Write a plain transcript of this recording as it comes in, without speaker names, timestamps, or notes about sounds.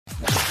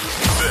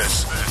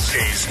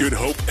This is Good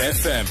Hope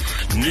FM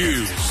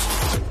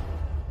News.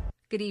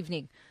 Good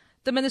evening.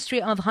 The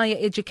Ministry of Higher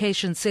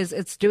Education says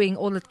it's doing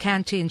all it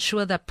can to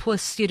ensure that poor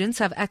students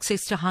have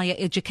access to higher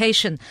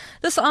education.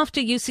 This after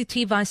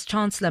UCT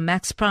Vice-Chancellor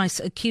Max Price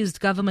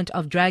accused government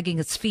of dragging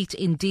its feet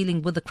in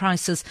dealing with the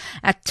crisis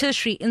at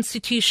tertiary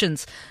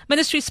institutions.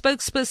 Ministry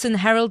spokesperson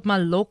Harold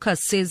Maloka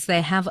says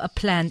they have a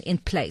plan in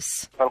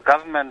place. Well,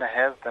 government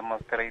has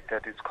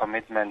demonstrated its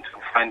commitment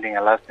to finding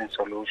a lasting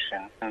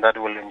solution that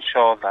will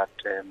ensure that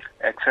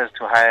access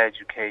to higher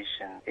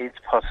education is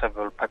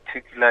possible,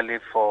 particularly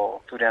for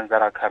students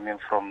that are coming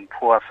from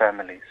poor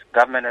families.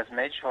 Government has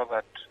made sure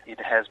that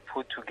it has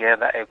put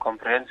together a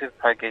comprehensive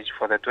package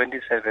for the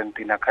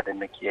 2017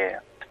 academic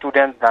year.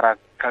 Students that are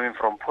coming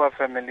from poor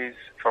families,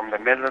 from the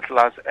middle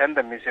class and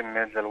the missing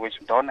middle, which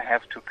don't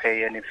have to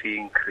pay any fee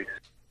increase.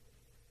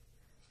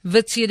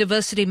 Wits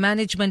University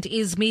management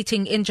is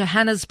meeting in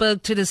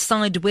Johannesburg to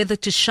decide whether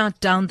to shut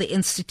down the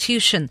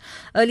institution.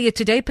 Earlier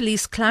today,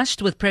 police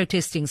clashed with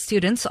protesting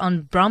students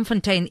on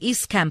Braamfontein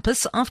East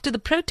campus after the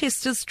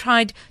protesters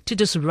tried to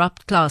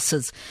disrupt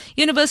classes.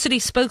 University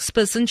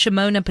spokesperson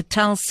Shimona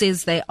Patel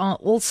says they are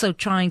also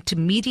trying to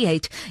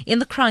mediate in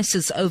the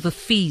crisis over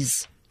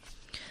fees.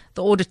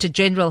 The Auditor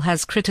General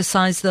has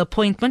criticized the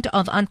appointment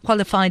of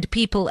unqualified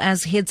people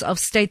as heads of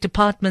state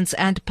departments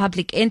and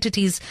public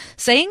entities,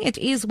 saying it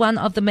is one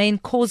of the main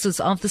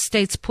causes of the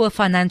state's poor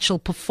financial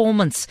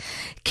performance.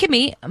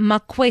 Kimi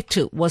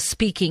Makwetu was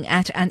speaking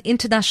at an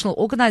International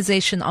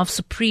Organization of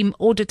Supreme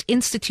Audit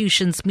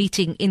Institutions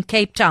meeting in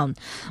Cape Town.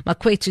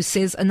 Makwetu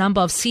says a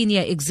number of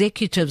senior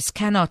executives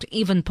cannot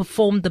even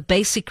perform the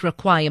basic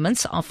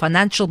requirements of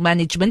financial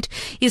management.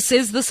 He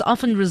says this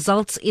often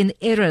results in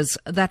errors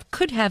that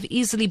could have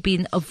easily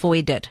been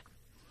avoided.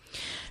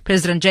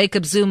 President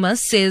Jacob Zuma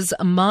says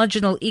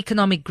marginal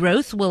economic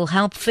growth will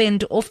help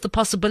fend off the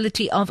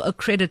possibility of a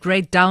credit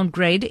rate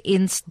downgrade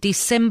in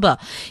December.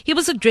 He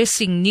was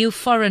addressing new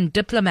foreign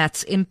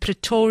diplomats in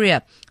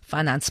Pretoria.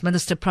 Finance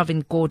Minister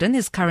Pravin Gordhan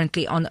is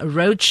currently on a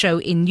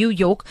roadshow in New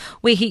York,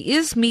 where he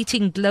is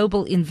meeting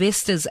global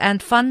investors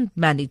and fund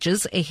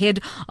managers ahead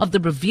of the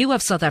review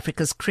of South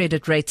Africa's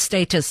credit rate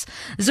status.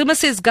 Zuma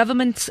says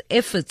government's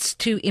efforts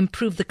to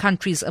improve the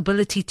country's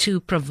ability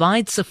to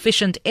provide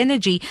sufficient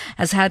energy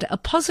has had a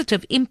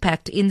positive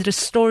impact in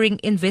restoring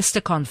investor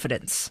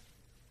confidence.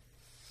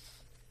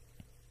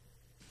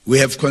 We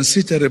have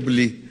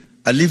considerably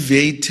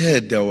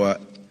alleviated our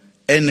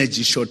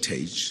energy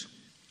shortage.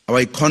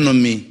 Our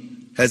economy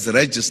has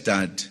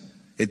registered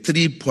a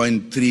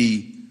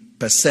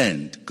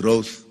 3.3%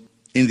 growth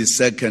in the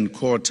second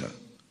quarter,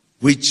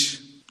 which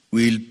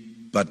will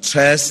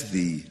buttress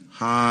the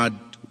hard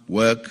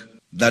work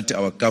that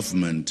our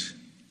government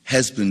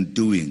has been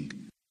doing.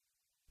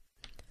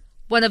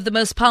 One of the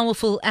most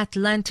powerful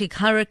Atlantic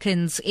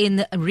hurricanes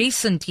in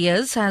recent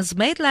years has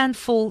made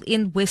landfall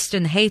in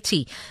western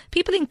Haiti.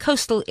 People in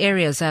coastal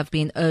areas have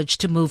been urged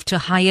to move to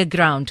higher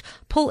ground.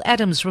 Paul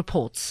Adams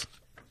reports.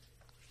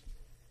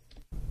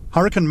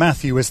 Hurricane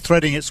Matthew is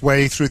threading its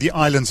way through the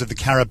islands of the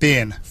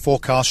Caribbean.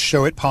 Forecasts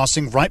show it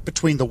passing right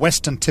between the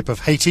western tip of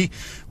Haiti,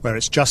 where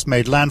it's just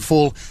made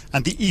landfall,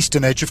 and the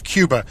eastern edge of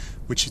Cuba,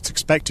 which it's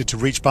expected to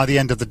reach by the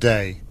end of the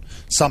day.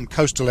 Some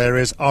coastal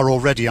areas are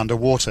already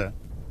underwater.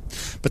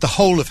 But the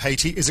whole of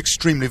Haiti is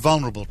extremely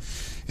vulnerable.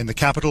 In the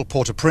capital,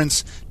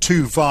 Port-au-Prince,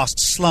 two vast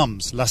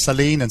slums, La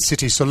Saline and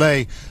Cité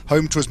Soleil,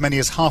 home to as many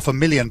as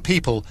 500,000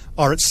 people,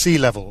 are at sea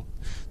level.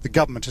 The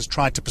government has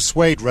tried to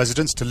persuade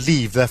residents to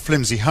leave their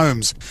flimsy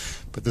homes,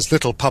 but there's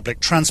little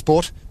public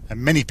transport, and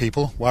many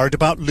people, worried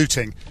about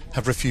looting,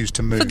 have refused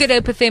to move. For Good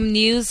Hope FM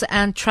News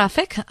and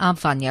Traffic, I'm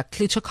Vanya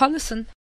Kluter-Collison.